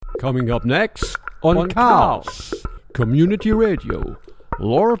Coming up next on Chaos Community Radio,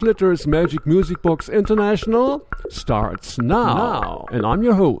 Lord Litter's Magic Music Box International starts now. And I'm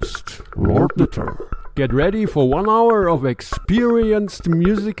your host, Lord Litter. Get ready for 1 hour of experienced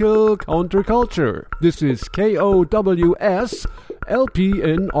musical counterculture. This is KOWS LP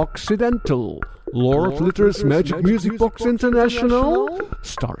in Occidental. Lord Litter's Magic Music Box International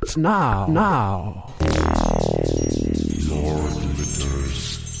starts now. Lord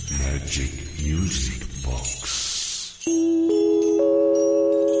Litter's Magic Music Box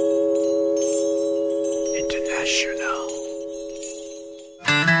International.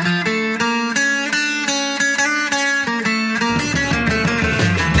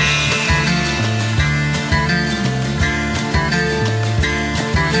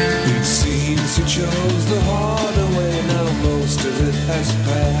 It seems you chose the harder way, now most of it has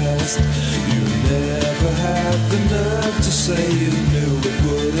passed. You never had the nerve to say you knew it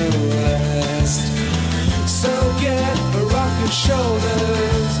wouldn't last. So get a rocket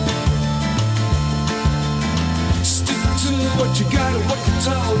shoulders, stick to what you got and what you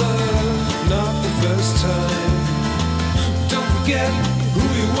told her. Not the first time. Don't forget who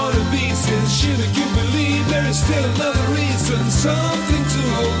you want to be, since she make you believe there is still another reason, something to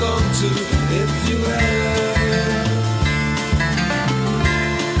hold on to if you have.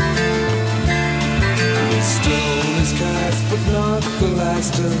 The stone is cast but not the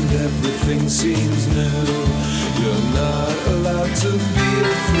last, and everything seems new. You're not allowed to be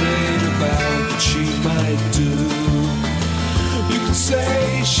afraid about what she might do. You can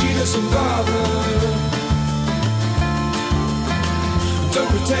say she doesn't bother, don't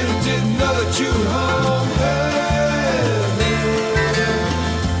pretend you didn't know that you were home.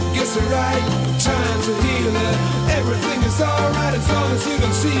 Guess the right time to heal her. Everything is alright as long as you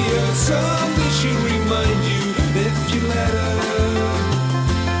don't see her. Someday she'll remind you if you let her.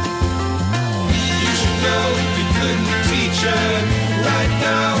 You should know you couldn't teach her. Right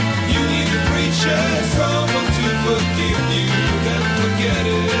now you need a preacher, someone to forgive you, then forget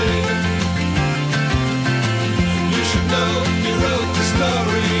it. You should know you wrote the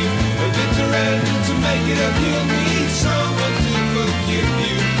story, a bitter end to make it up. You'll need someone to forgive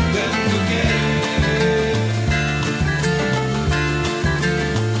you, then forget it.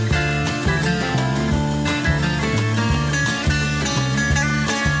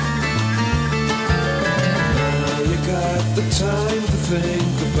 Now you got the time to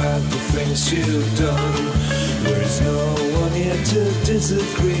think about the things you've done. There is no one here to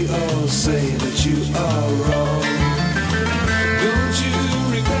disagree or say that you are wrong. Don't you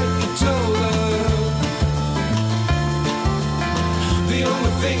regret you told her? The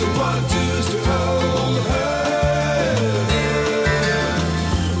only thing you want to do is to hold her.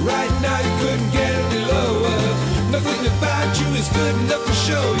 Right now you couldn't get any lower. Nothing about you is good enough to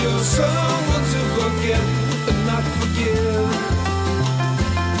show you're someone to forget and not forgive.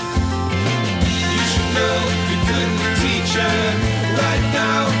 You should know you couldn't teach her. Right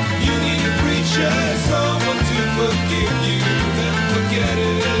now you need a preacher, someone to forgive you, then forget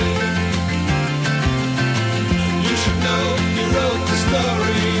it. You should know you wrote the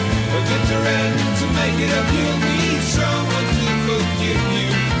story, a bitter end to make it up. You'll need someone to forgive you,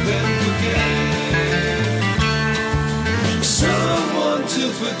 then forget it. Someone to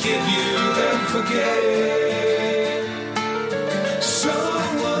forgive you, then forget it.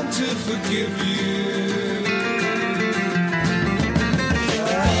 Someone to forgive you.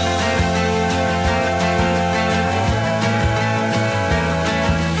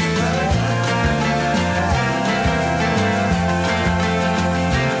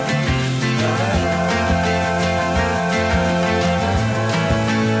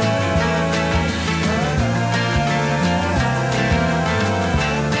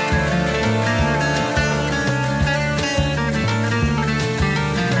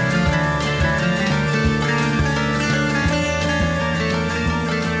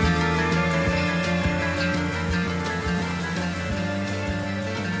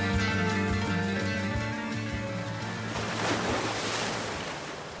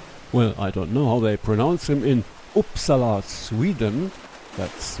 Well, I don't know how they pronounce him in Uppsala, Sweden.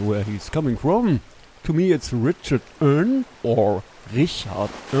 That's where he's coming from. To me it's Richard Örn or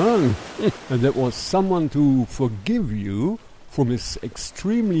Richard Örn. And that was Someone to Forgive You from his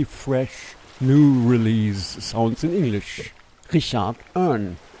extremely fresh new release Sounds in English. Richard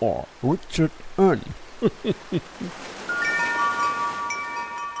Örn or Richard Örn.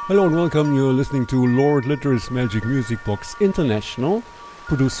 Hello and welcome. You're listening to Lord Litter's Magic Music Box International,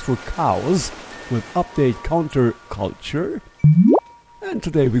 produced for cows with update counterculture. And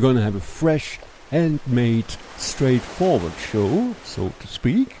today we're going to have a fresh, handmade, straightforward show, so to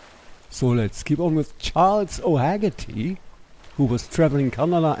speak. So let's keep on with Charles O'Hagerty, who was traveling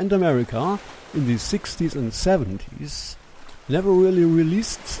Canada and America in the 60s and 70s. Never really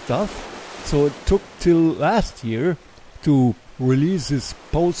released stuff, so it took till last year to release his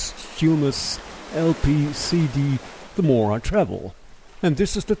posthumous LP CD, The More I Travel. And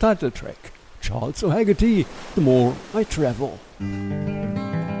this is the title track, Charles O'Hagerty, The More I Travel.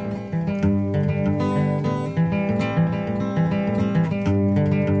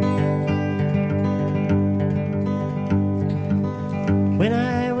 When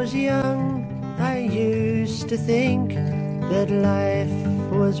I was young, I used to think that life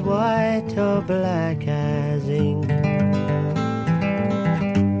was white or black as ink.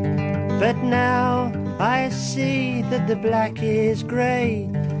 But now I see that the black is grey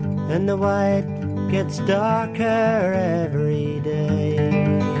and the white gets darker every day.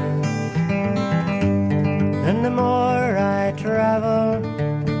 And the more I travel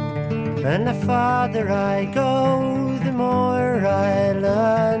and the farther I go, the more I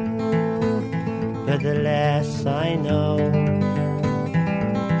learn, but the less I know.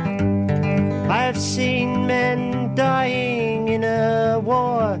 I've seen men dying in a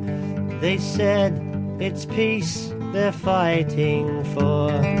war. They said it's peace they're fighting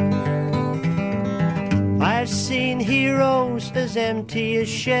for. I've seen heroes as empty as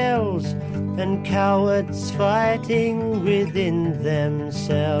shells and cowards fighting within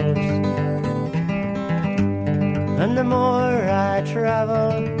themselves. And the more I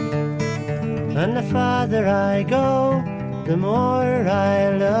travel and the farther I go, the more I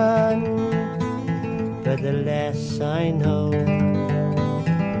learn, but the less I know.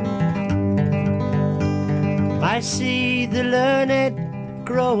 I see the learned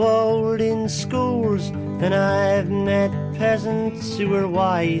grow old in schools, and I've met peasants who were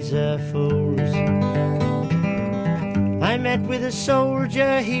wiser fools. I met with a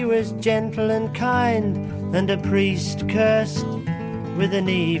soldier, he was gentle and kind, and a priest cursed with an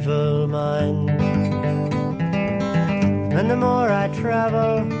evil mind. And the more I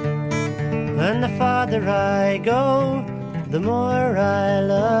travel and the farther I go, the more I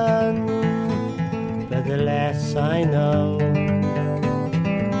learn, but the less I know.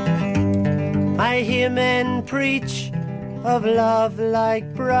 I hear men preach of love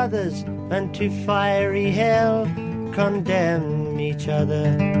like brothers, and to fiery hell condemn each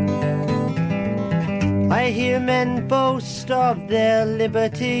other. I hear men boast of their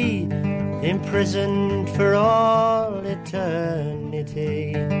liberty, imprisoned for all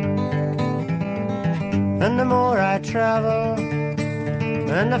eternity. And the more I travel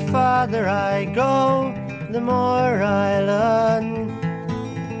and the farther I go, the more I learn,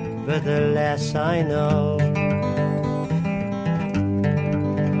 but the less I know.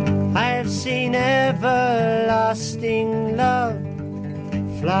 I have seen everlasting love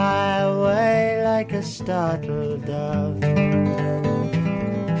fly away like a startled dove.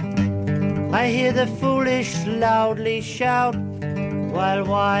 I hear the foolish loudly shout, while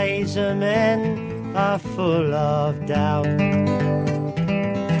wiser men are full of doubt.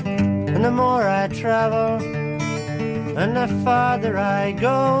 And the more I travel and the farther I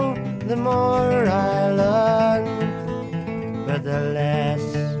go, the more I learn, but the less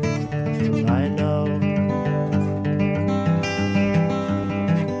I know.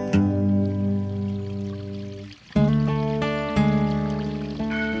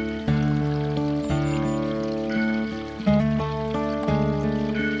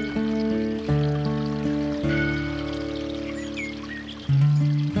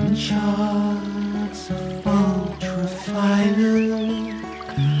 Charts of ultraviolet,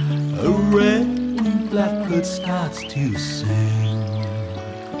 a red and blackbird starts to sing.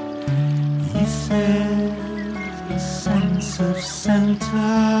 He says the sense of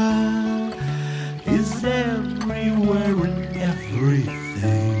center is everywhere and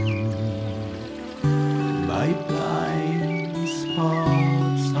everything. My blind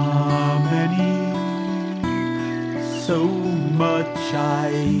spots are many, so much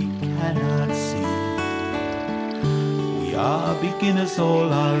I cannot see. We are beginners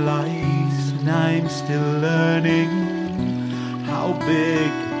all our lives, and I'm still learning how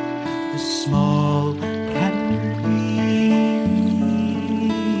big the small can be.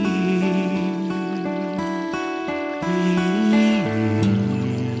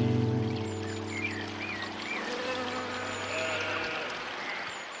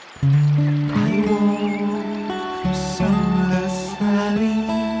 I walk through sunless alleys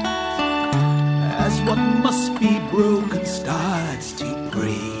as what must be broken starts to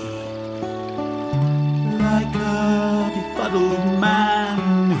breathe, like a befuddled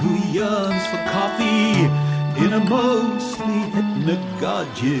man who yearns for coffee in a mostly hypnotic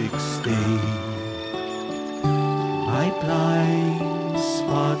Nagajic state. My blind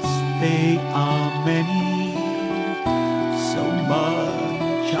spots, they are many, so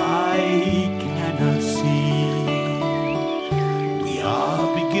much I cannot see. We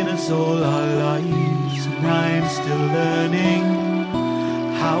are beginners all our lives, and I'm still learning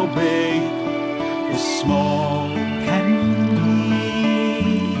how big the small can be.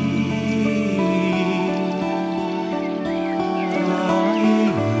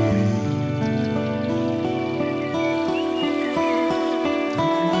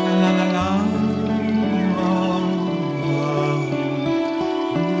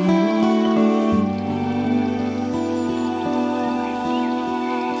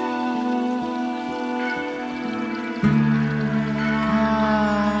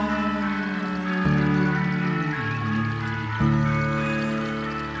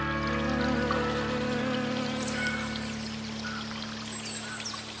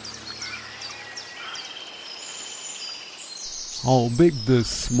 How Big the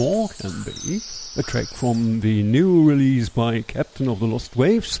Small Can Be, a track from the new release by Captain of the Lost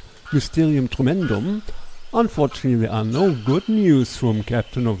Waves, Mysterium Tremendum. Unfortunately, there are no good news from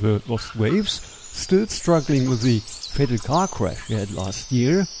Captain of the Lost Waves, still struggling with the fatal car crash he had last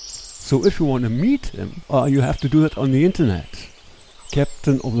year. So if you want to meet him, you have to do that on the internet.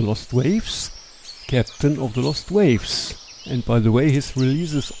 Captain of the Lost Waves, Captain of the Lost Waves. And by the way, his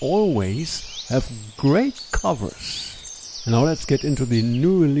releases always have great covers. And now let's get into the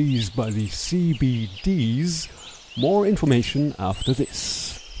new release by the CBDs. More information after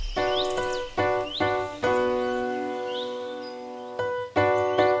this.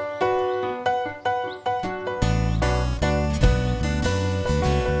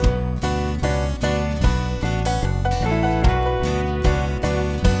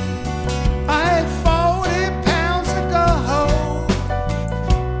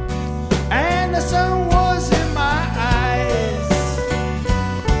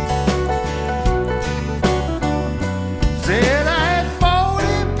 Said I had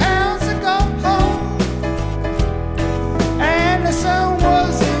 40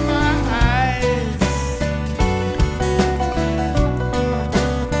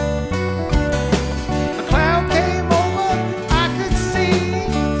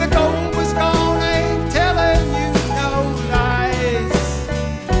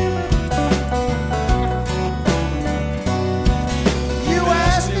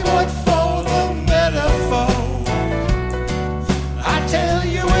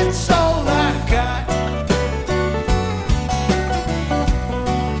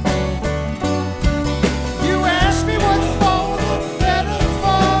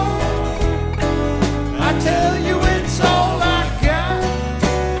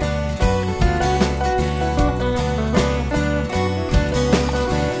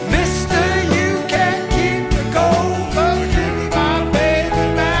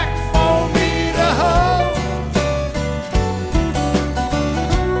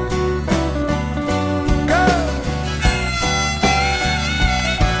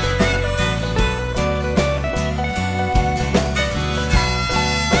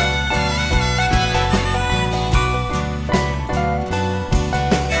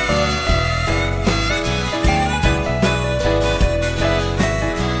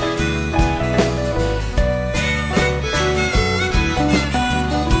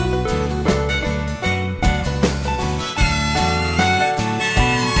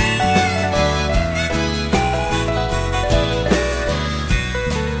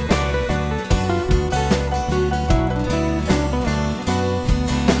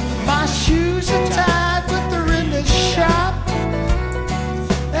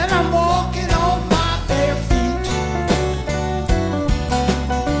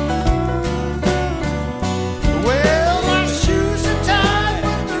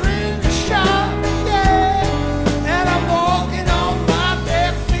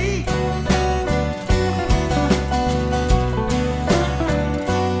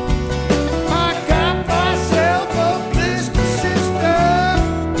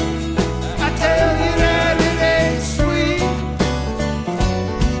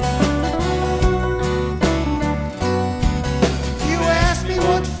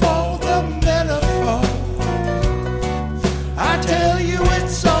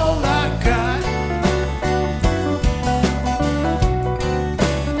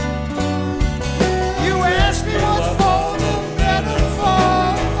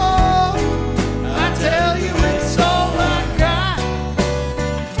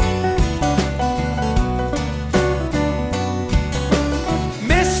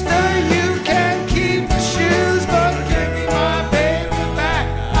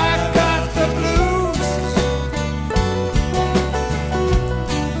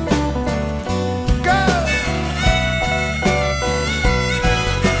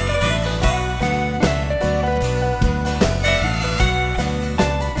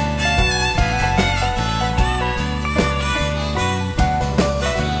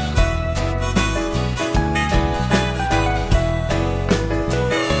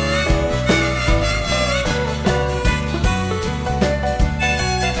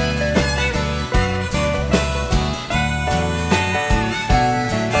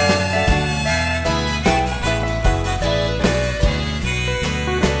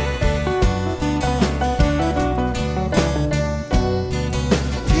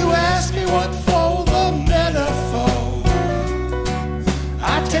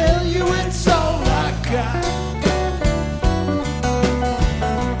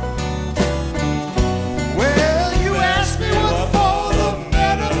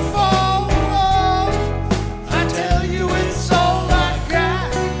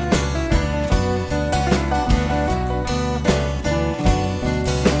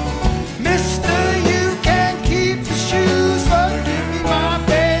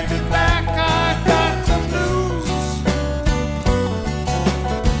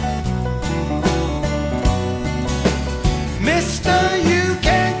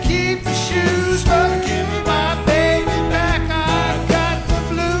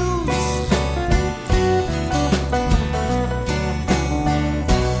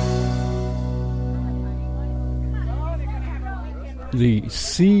 the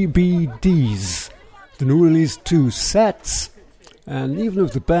CBDs, the new release 2 sets. And even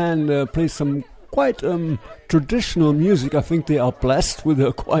if the band plays some quite traditional music, I think they are blessed with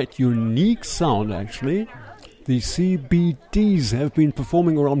a quite unique sound, actually. The CBDs have been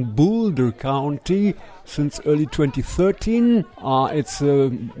performing around Boulder County since early 2013. It's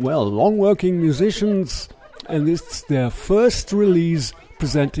long-working musicians, and it's their first release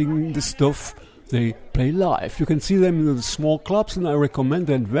presenting the stuff they play live. You can see them in the small clubs, and I recommend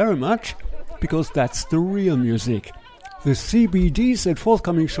them very much because that's the real music. The CBDs at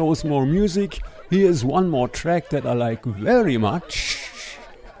forthcoming shows more music. Here's one more track that I like very much.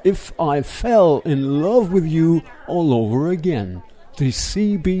 If I Fell in Love with You All Over Again. The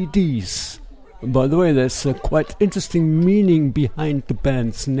CBDs. By the way, there's a quite interesting meaning behind the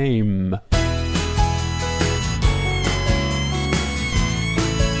band's name.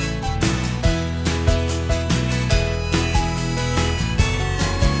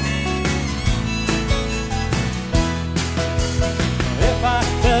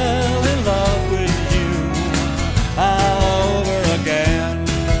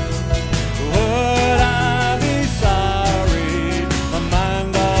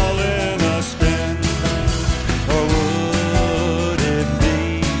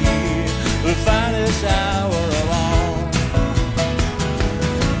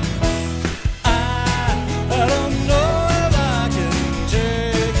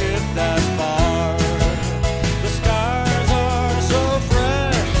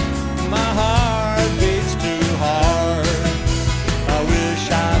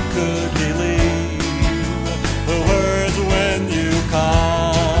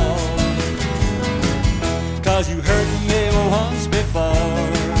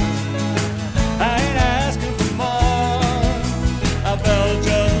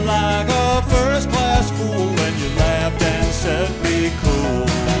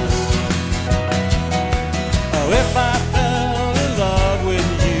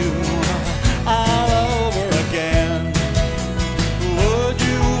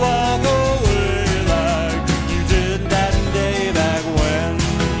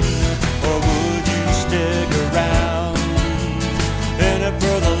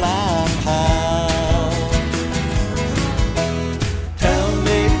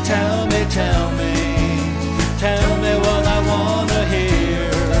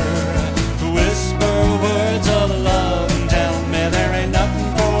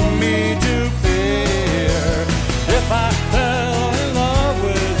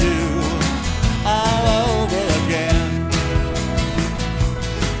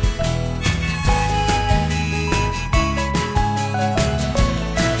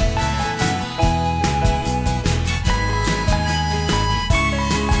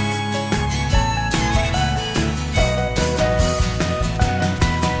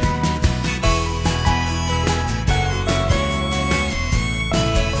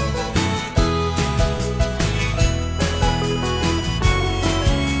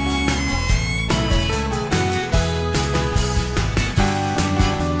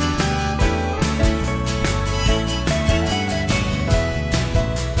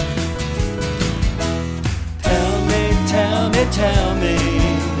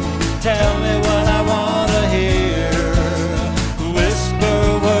 Tell me what I wanna hear.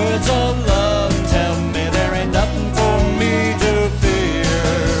 Whisper words of love. Tell me there ain't nothing for me to fear.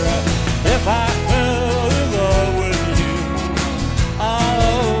 If I fell in love with you all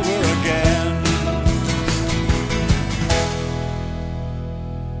over again.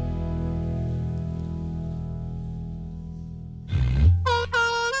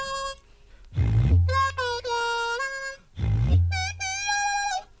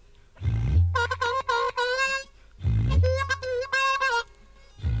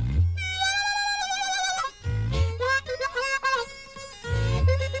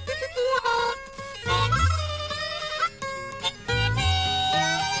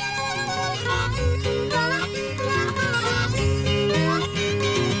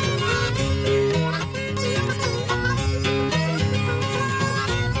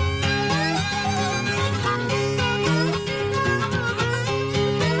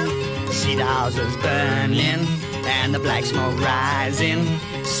 See the houses burning and the black smoke rising.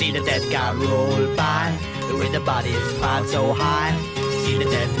 See the dead got rolled by with the bodies piled so high. See the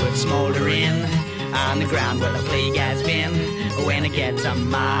dead wood smoldering on the ground where the plague has been. When I get to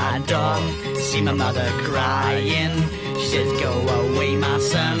my door, see my mother crying. She says, go away, my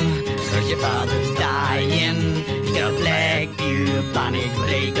son, 'cause your father's dying. You got a black bubonic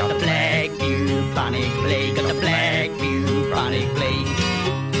plague, got a black bubonic plague, got a black bubonic plague.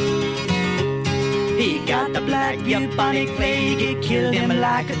 He got the black bubonic plague, it killed him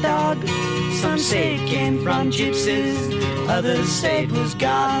like a dog. Some say it came from gypsies, others say it was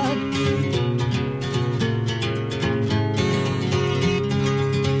God.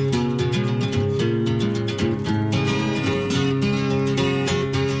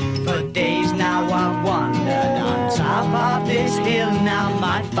 For days now I've wandered on top of this hill. Now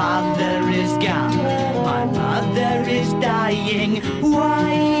my father is gone, my mother is dying.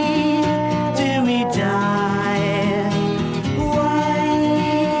 Why do we die? Why?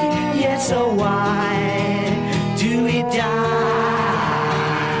 Yes, so why do we die?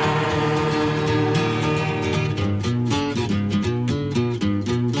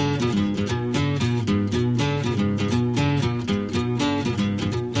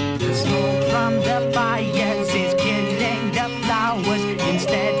 The smoke from the fires is killing the flowers.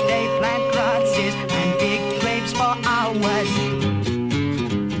 Instead they plant crosses and dig graves for hours.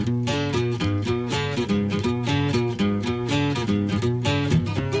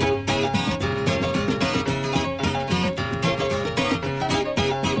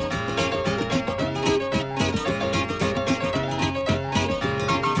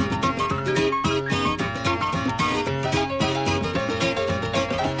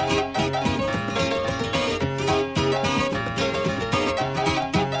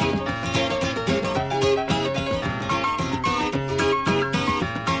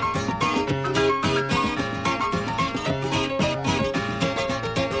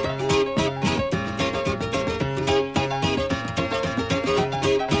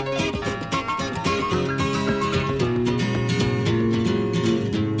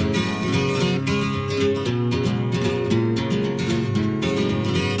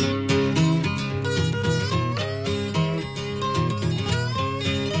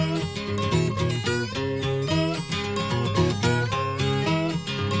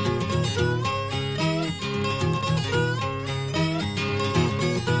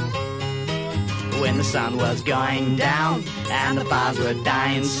 When the sun was going down and the fires were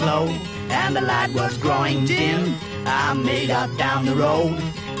dying slow and the light was growing dim, I made up down the road.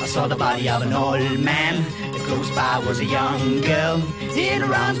 I saw the body of an old man. Close by was a young girl. In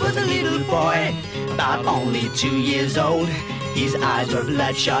her arms was a little boy, about only 2 years old. His eyes were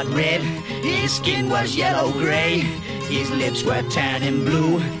bloodshot red, his skin was yellow-gray, his lips were turning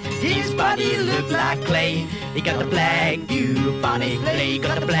blue, his body looked like clay. He got the black bubonic plague,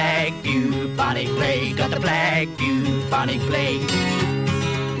 got the black bubonic plague, got the black bubonic plague.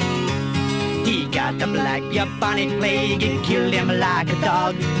 He got the black bubonic plague, it killed him like a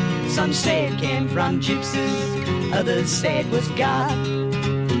dog. Some say it came from gypsies, others say it was God.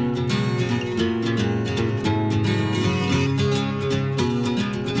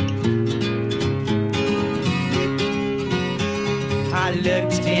 I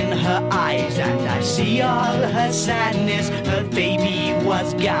looked in her eyes and I see all her sadness. Her baby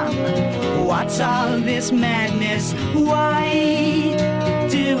was gone. What's all this madness? Why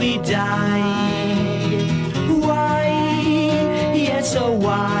do we die? Why? Yes, so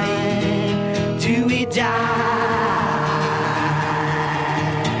why do we die?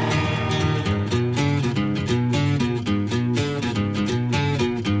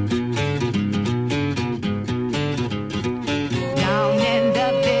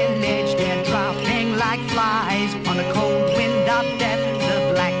 On a cold wind of death,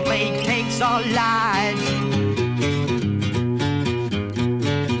 the black plague takes all lives.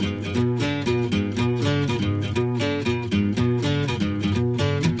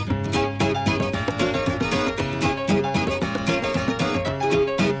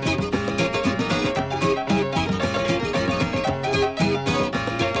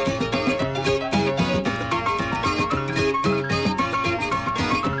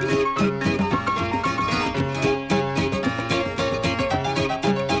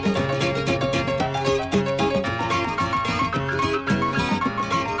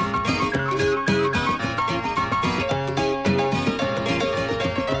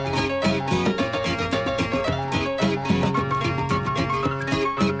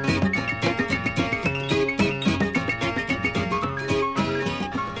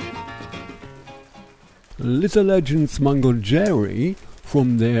 Little Legends Mango Jerry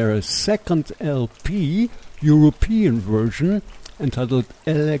from their second LP, European version, entitled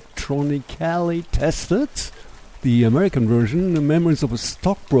Electronically Tested. The American version, The Memories of a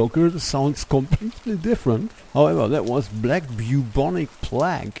Stockbroker, sounds completely different. However, that was Black Bubonic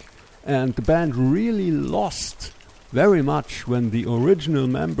Plague, and the band really lost very much when the original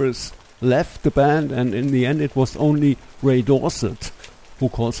members left the band, and in the end it was only Ray Dorset who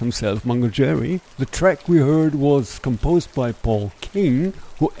calls himself Mango Jerry. The track we heard was composed by Paul King,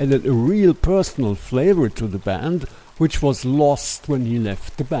 who added a real personal flavor to the band, which was lost when he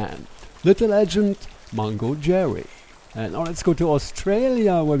left the band. Little legend, Mungo Jerry. And now let's go to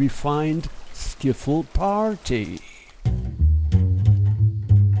Australia, where we find Skiffle Party.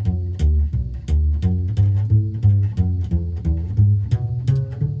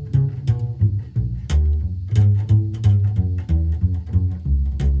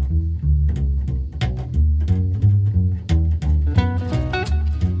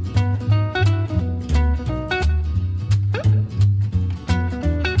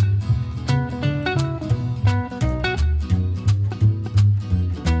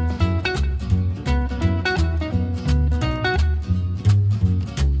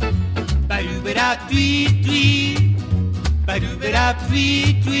 Tweet, tweet, ba-doo-ba-da,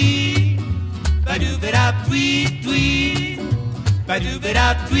 tweet, tweet, ba-doo-ba-da, tweet, tweet,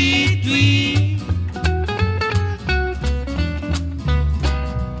 ba-doo-ba-da, tweet, tweet.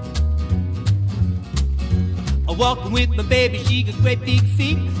 I'm walking with my baby, she got great big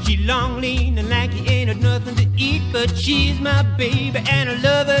feet. She long, lean, and lanky, ain't had nothing to eat, but she's my baby, and I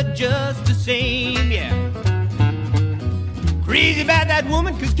love her just the same, yeah. Crazy about that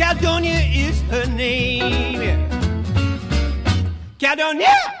woman, 'cause Caledonia is her name. Yeah.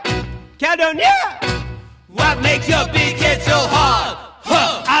 Caledonia, Caledonia, what makes your big head so hard?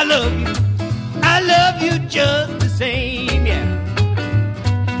 Huh, I love you just the same. Yeah.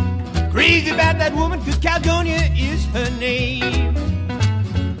 Crazy about that woman, 'cause Caledonia is her name.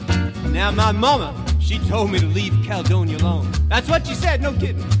 Now my mama, she told me to leave Caledonia alone. That's what she said, no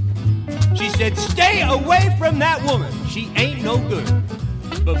kidding. She said, stay away from that woman. She ain't no good.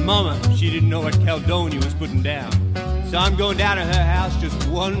 But Mama, she didn't know what Caledonia was putting down. So I'm going down to her house just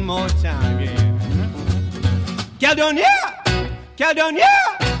one more time, yeah. Caledonia! Caledonia!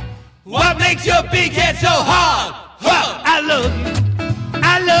 What makes your big head so hard? Huh,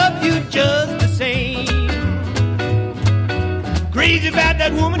 I love you just the same. Crazy about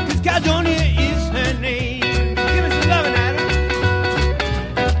that woman, 'cause Caledonia is her name. Give me some loving, Adam.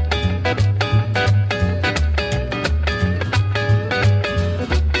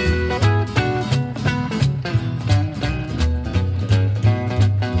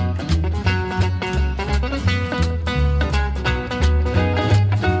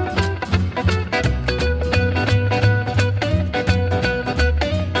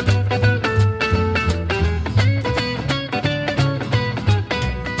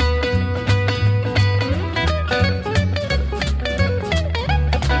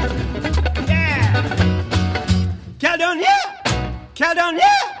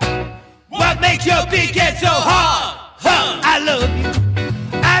 Caledonia, what makes your big head so hard? Huh, I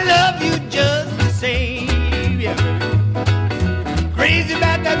love you just the same. Yeah. Crazy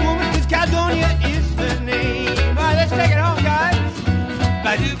about that woman, 'cause Caledonia is her name. All right, let's take it home, guys.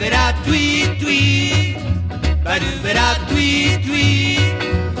 Ba-doo-ba-da, tweet, tweet. Ba-doo-ba-da, tweet, tweet.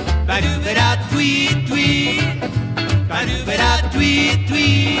 Ba-doo-ba-da, tweet, tweet. Ba-doo-ba-da, tweet,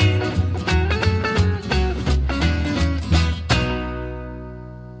 tweet.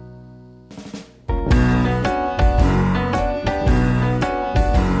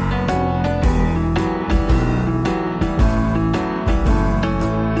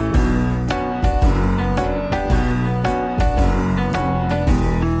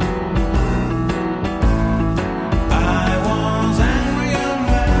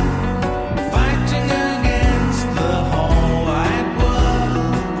 Fighting against the whole wide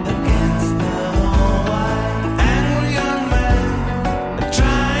world.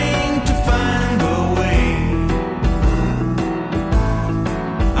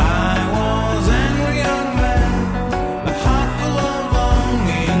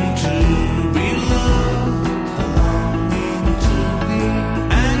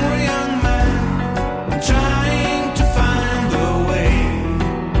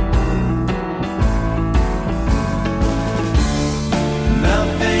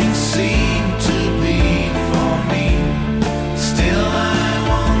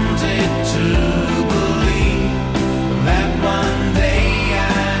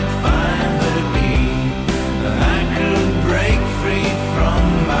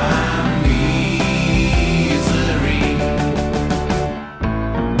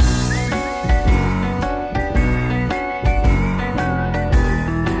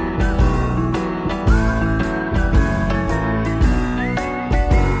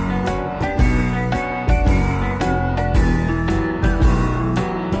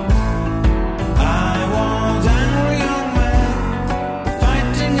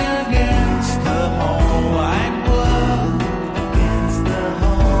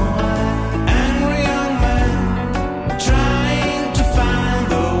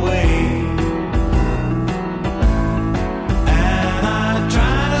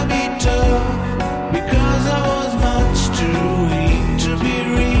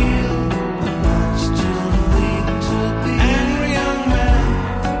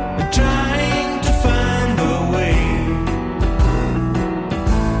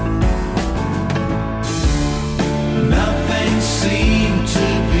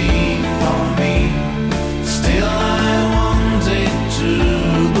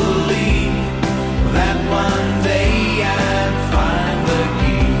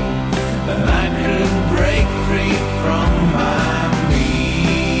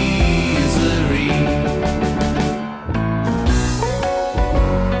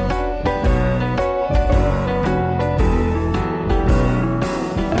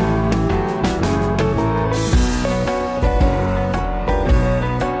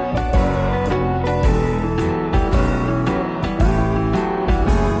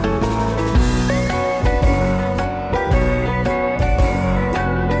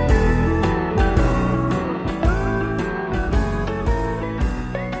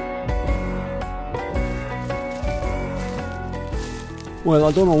 Well,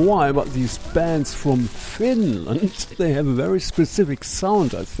 I don't know why, but these bands from Finland, they have a very specific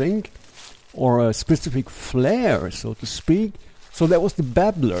sound, I think, or a specific flair, so to speak. So that was the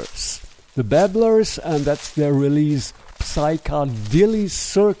Babblers. The Babblers, and that's their release Psychedelic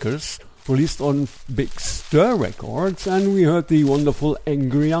Circus, released on Big Stir Records, and we heard the wonderful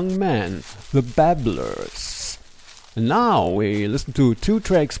Angry Young Man, the Babblers. And now we listen to two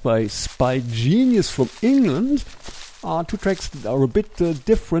tracks by Spy Genius from England. Two tracks that are a bit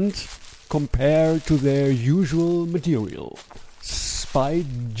different compared to their usual material. Spy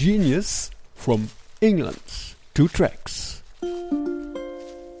Genius from England. Two tracks.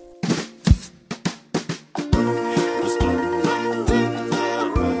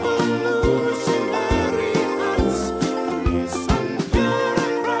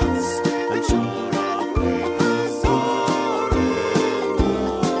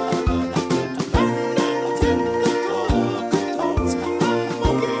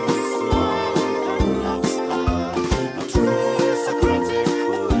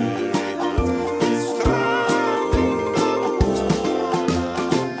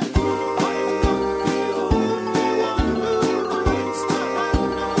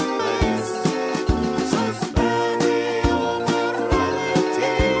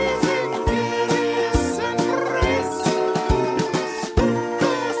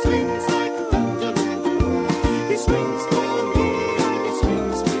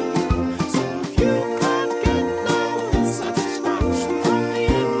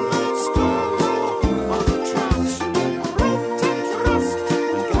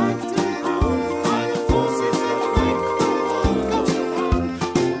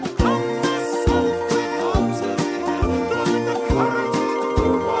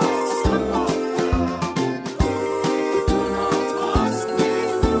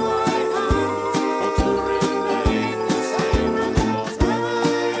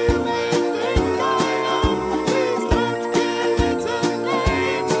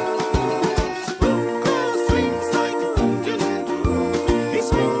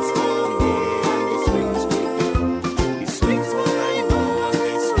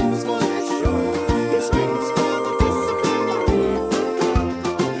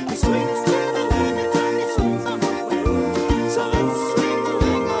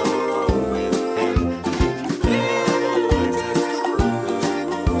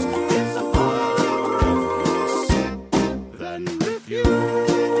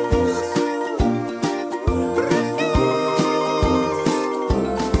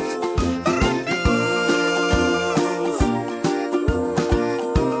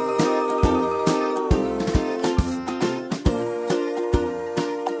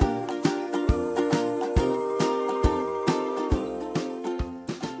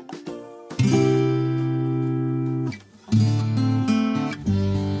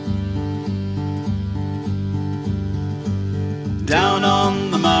 Down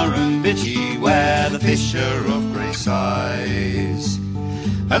on the Murrumbidgee where the fish are of grey size,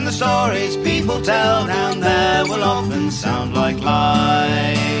 and the stories people tell down there will often sound like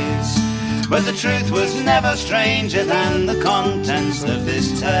lies, but the truth was never stranger than the contents of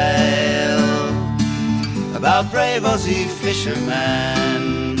this tale about brave Aussie fishermen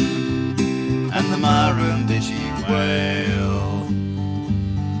and the Murrumbidgee whale.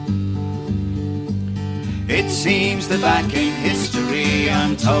 It seems that back in history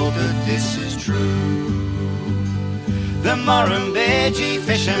I'm told that this is true. The Murrumbidgee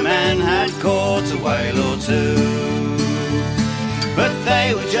fishermen had caught a whale or two, but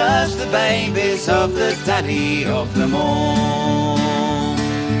they were just the babies of the daddy of them all,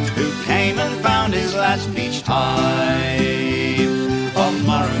 who came and found his last beached hive on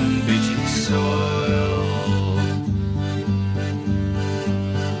Murrumbidgee soil.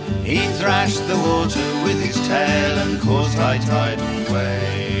 He thrashed the water with his tail and caused high tidal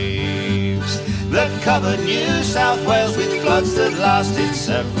waves that covered New South Wales with floods that lasted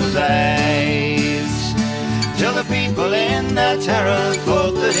several days, till the people in their terror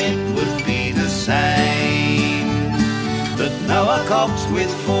thought that it would be the same, that Noah coxed with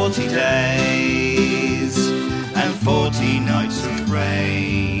 40 days and 40 nights of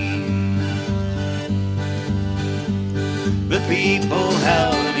rain. The people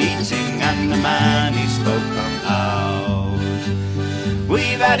held a meeting and the man he spoke up loud.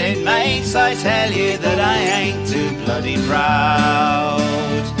 We've had it, mates, I tell you that I ain't too bloody proud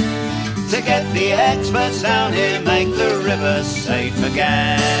to get the experts down here, make the river safe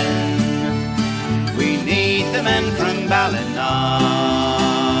again. We need the men from Ballina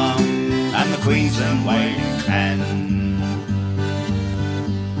and the Queensland whaling pen.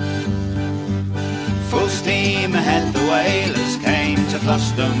 Full steam ahead, the whalers came to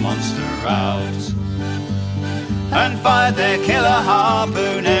flush the monster out and fired their killer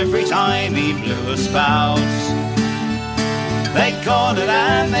harpoon every time he blew a spout. They cornered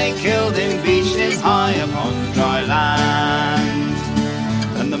and they killed him, beached him high upon dry land,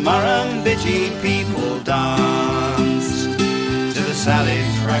 and the Murrumbidgee people danced to the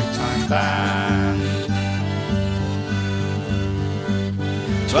Sally's ragtime band.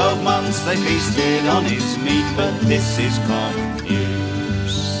 12 months they feasted on his meat, but this is common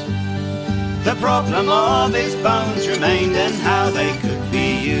news. The problem of his bones remained and how they could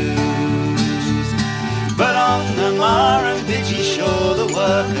be used. But on the Murrumbidgee shore the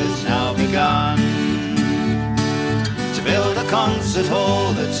work has now begun to build a concert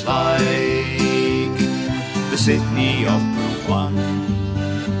hall that's like the Sydney Opera One.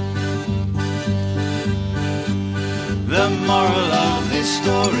 The moral of this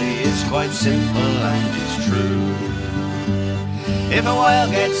story is quite simple and it's true. If a whale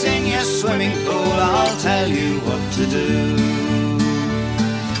gets in your swimming pool, I'll tell you what to do.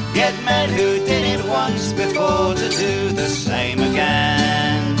 Get men who did it once before to do the same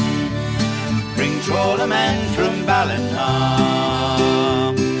again. Bring trawler men from Ballina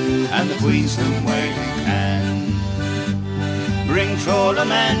and the Queensland whaling hen. Bring trawler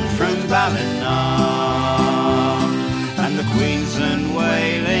men from Ballina and the Queensland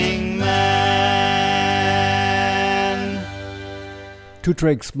whaling man. 2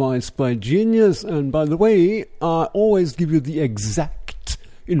 tracks by Spy Genius, and by the way, I always give you the exact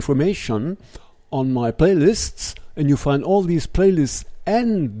information on my playlists, and you find all these playlists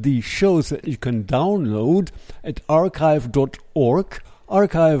and the shows that you can download at archive.org.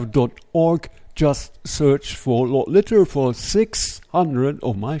 Archive.org, just search for Lord Litter for 600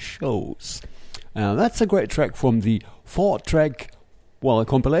 of my shows. And that's a great track from the 4-track,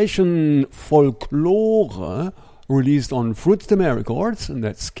 compilation Folklore, released on Fruitstemmer Records, and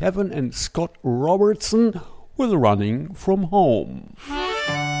that's Kevin and Scott Robertson with Running From Home.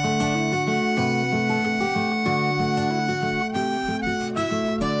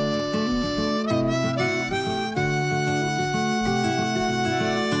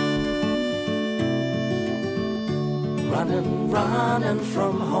 Running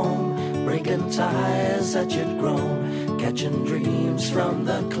from home, breaking ties that you'd grown, catching dreams from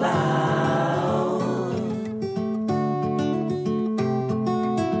the cloud.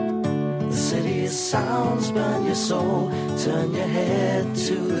 The city's sounds burn your soul, turn your head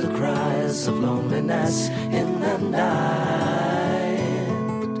to the cries of loneliness in the night.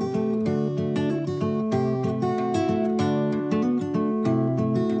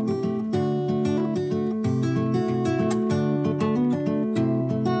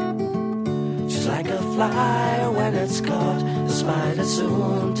 When it's caught, the spider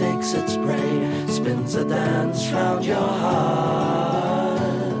soon takes its prey, spins a dance round your heart.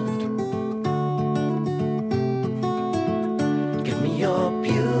 Give me your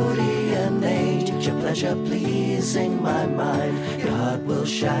beauty and age, your pleasure pleasing my mind. Your heart will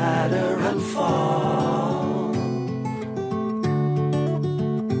shatter and fall.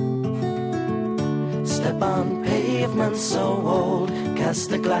 Step on pavement so old,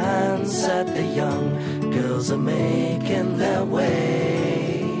 cast a glance at the young. Girls are making their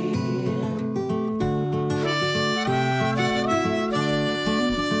way.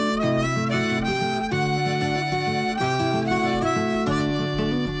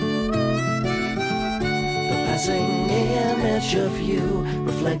 The passing image of you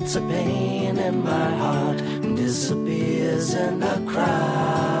reflects a pain in my heart and disappears in a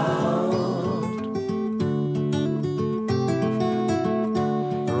crowd.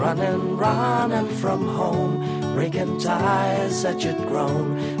 Running from home, breaking ties that you'd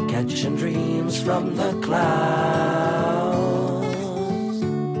grown, catching dreams from the clouds.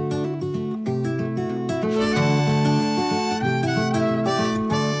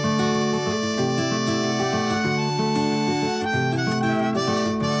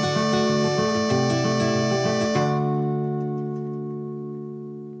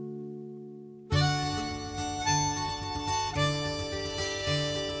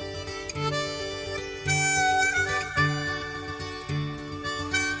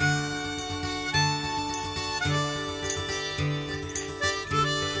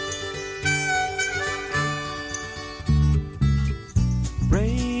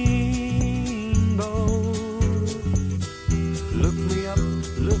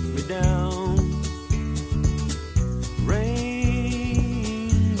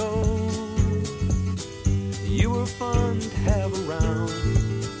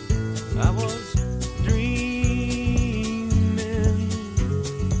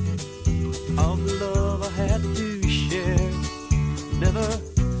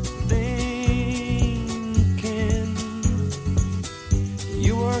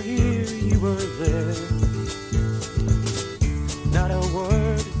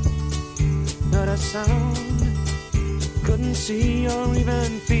 sound. Couldn't see or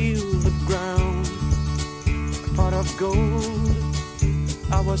even feel the ground. A pot of gold,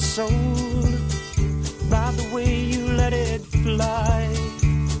 I was sold by the way you let it fly.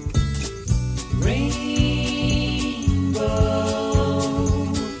 Rainbow,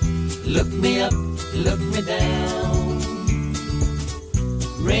 look me up, look me down.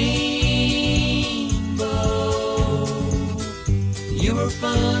 Rainbow, you were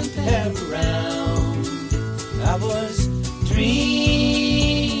fun to have around. I was dreaming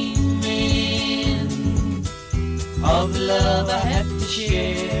of the love I had to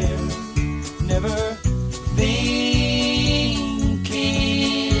share. Never thinking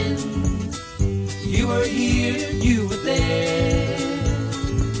you were here, you were there.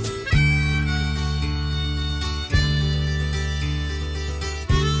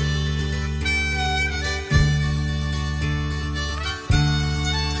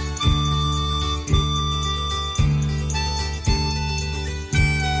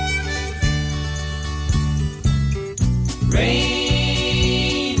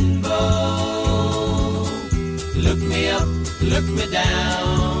 Rainbow, look me up, look me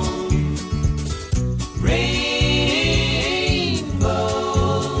down. Rainbow,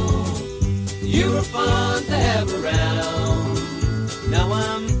 you were fun to have around. Now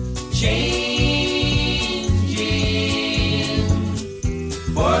I'm changing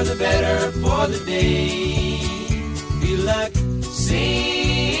for the better, for the day. Feel like singing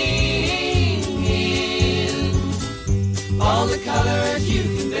all the colors you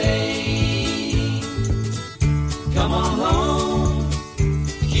convey. Come on home,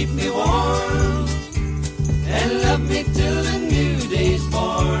 keep me warm, and love me till the new day's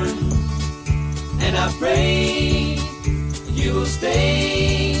born. And I pray you will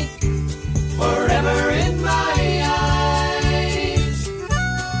stay forever in my eyes.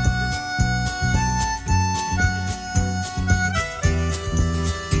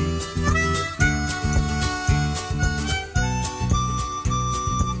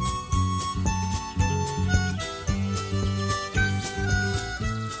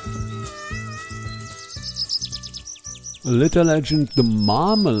 Little Legend, The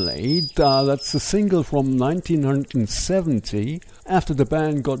Marmalade, that's a single from 1970. After the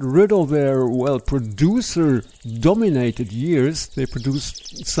band got rid of their, producer-dominated years, they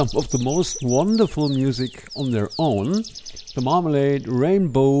produced some of the most wonderful music on their own. The Marmalade,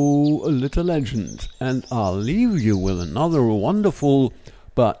 Rainbow, Little Legend. And I'll leave you with another wonderful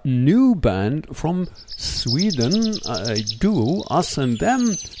but new band from Sweden, a duo, Us and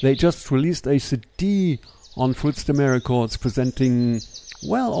Them. They just released a CD on Fruits de Mer Records, presenting,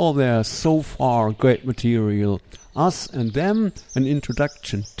 all their so far great material. Us and Them, an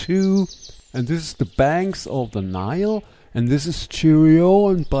introduction to, and this is The Banks of the Nile, and this is cheerio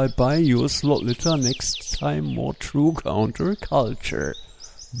and bye-bye, yours Lotlita, next time more true counterculture.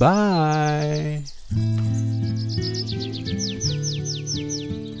 Bye!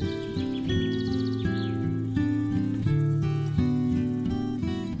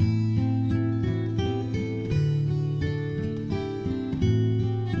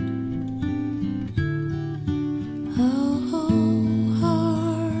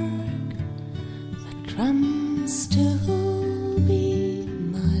 Drums to be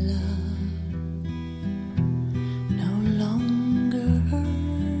my love. No longer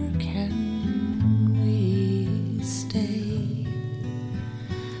can we stay.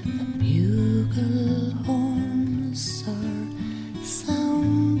 The bugle horns are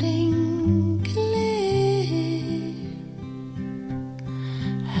sounding clear,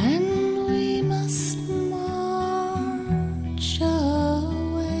 and we must march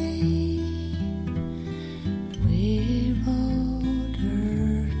away. We rode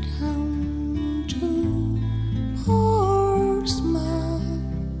her down to Portsmouth,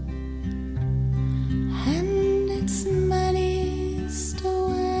 and it's many's the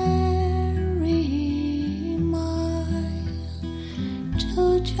weary mile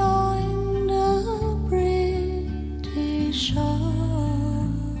to join the British Army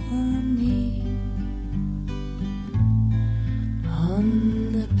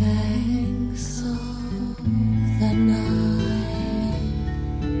on the banks of the Nile.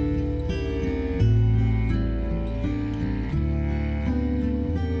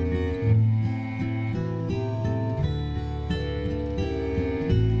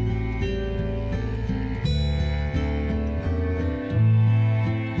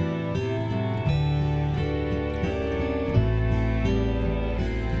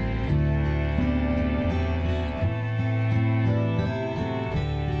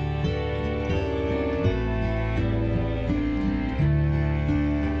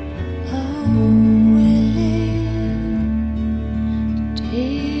 Oh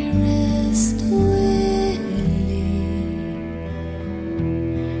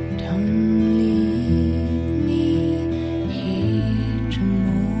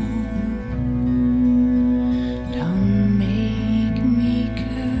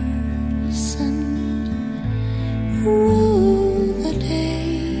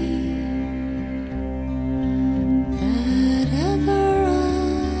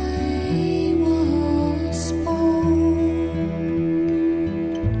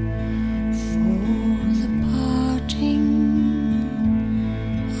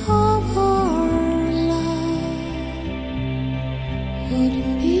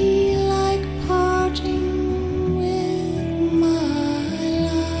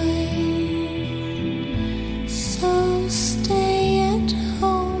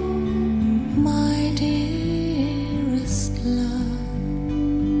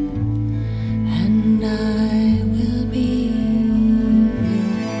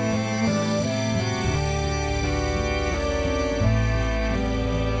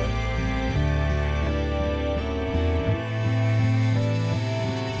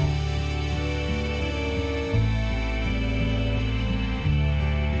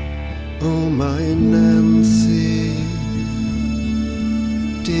Oh, my Nancy,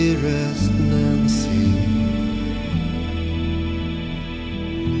 dearest Nancy,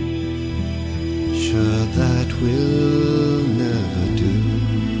 sure that will never do.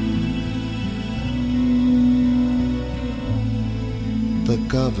 The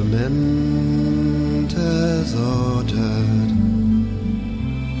government has ordered,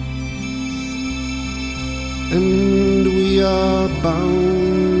 and we are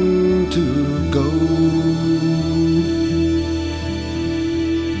bound to go.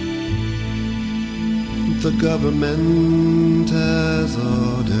 The government has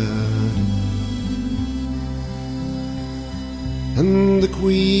ordered, and the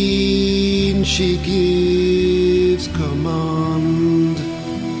Queen, she gives command,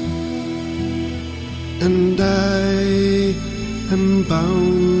 and I am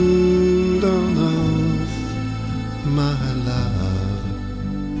bound on oath, my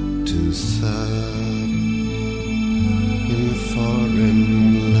love, to serve in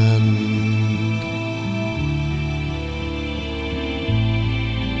foreign land.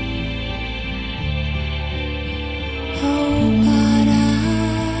 Oh, but I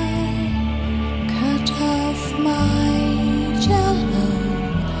cut off my yellow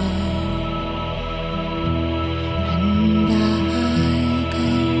hair, and I go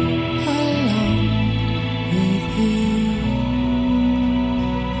along with you.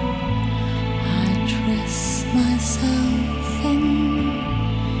 I dress myself in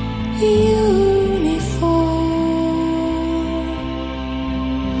uniform,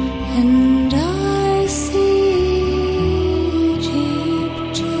 and I see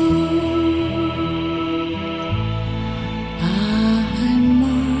Egypt too. I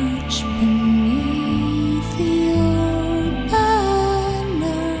march beneath your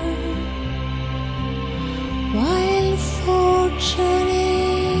banner, while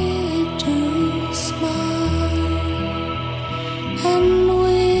fortunate to smile, and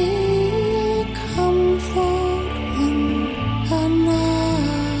will comfort one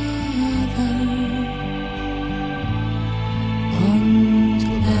another on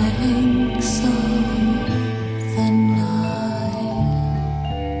the banks of the Nile.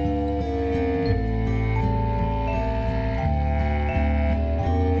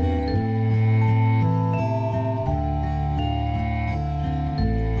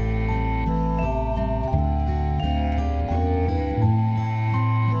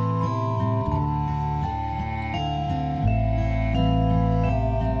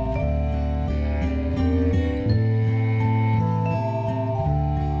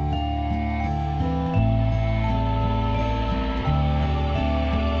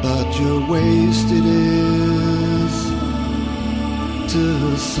 But your waist, it is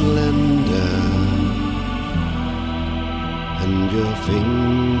too slender, and your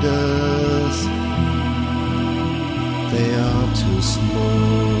fingers, they are too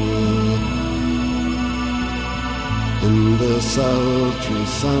small. In the sultry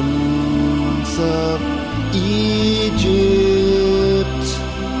suns of Egypt,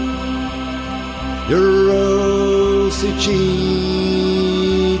 your rosy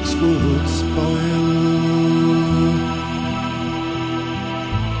cheeks would spoil,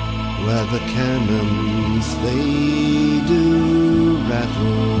 where the cannons, they do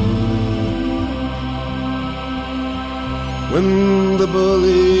rattle, when the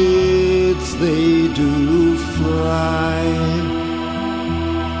bullets, they do fly,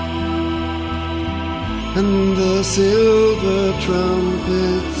 and the silver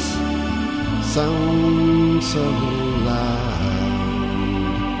trumpets sound so loud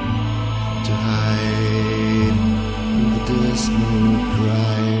to hide the dismal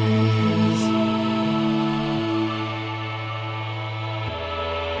cries.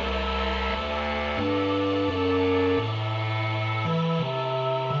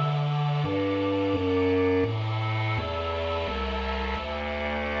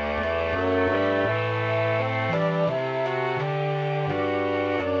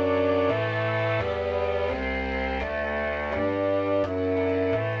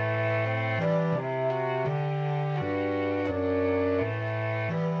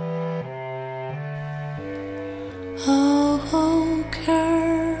 Oh,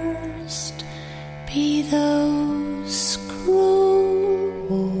 cursed be those cruel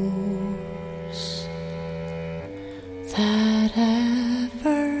wars that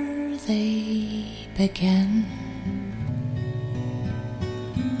ever they began,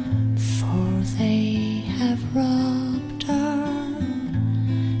 for they have robbed our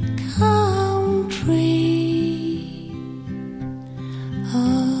country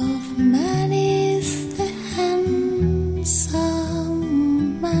of man is the handsome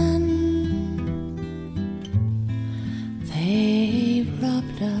man,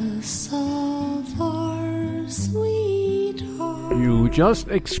 just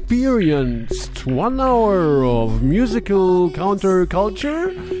experienced 1 hour of musical counterculture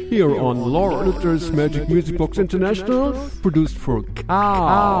here on Lord Litter's Magic Music Box International, produced for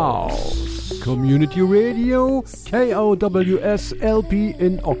Chaos Community Radio, KOWSLP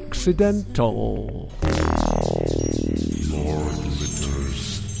in Occidental.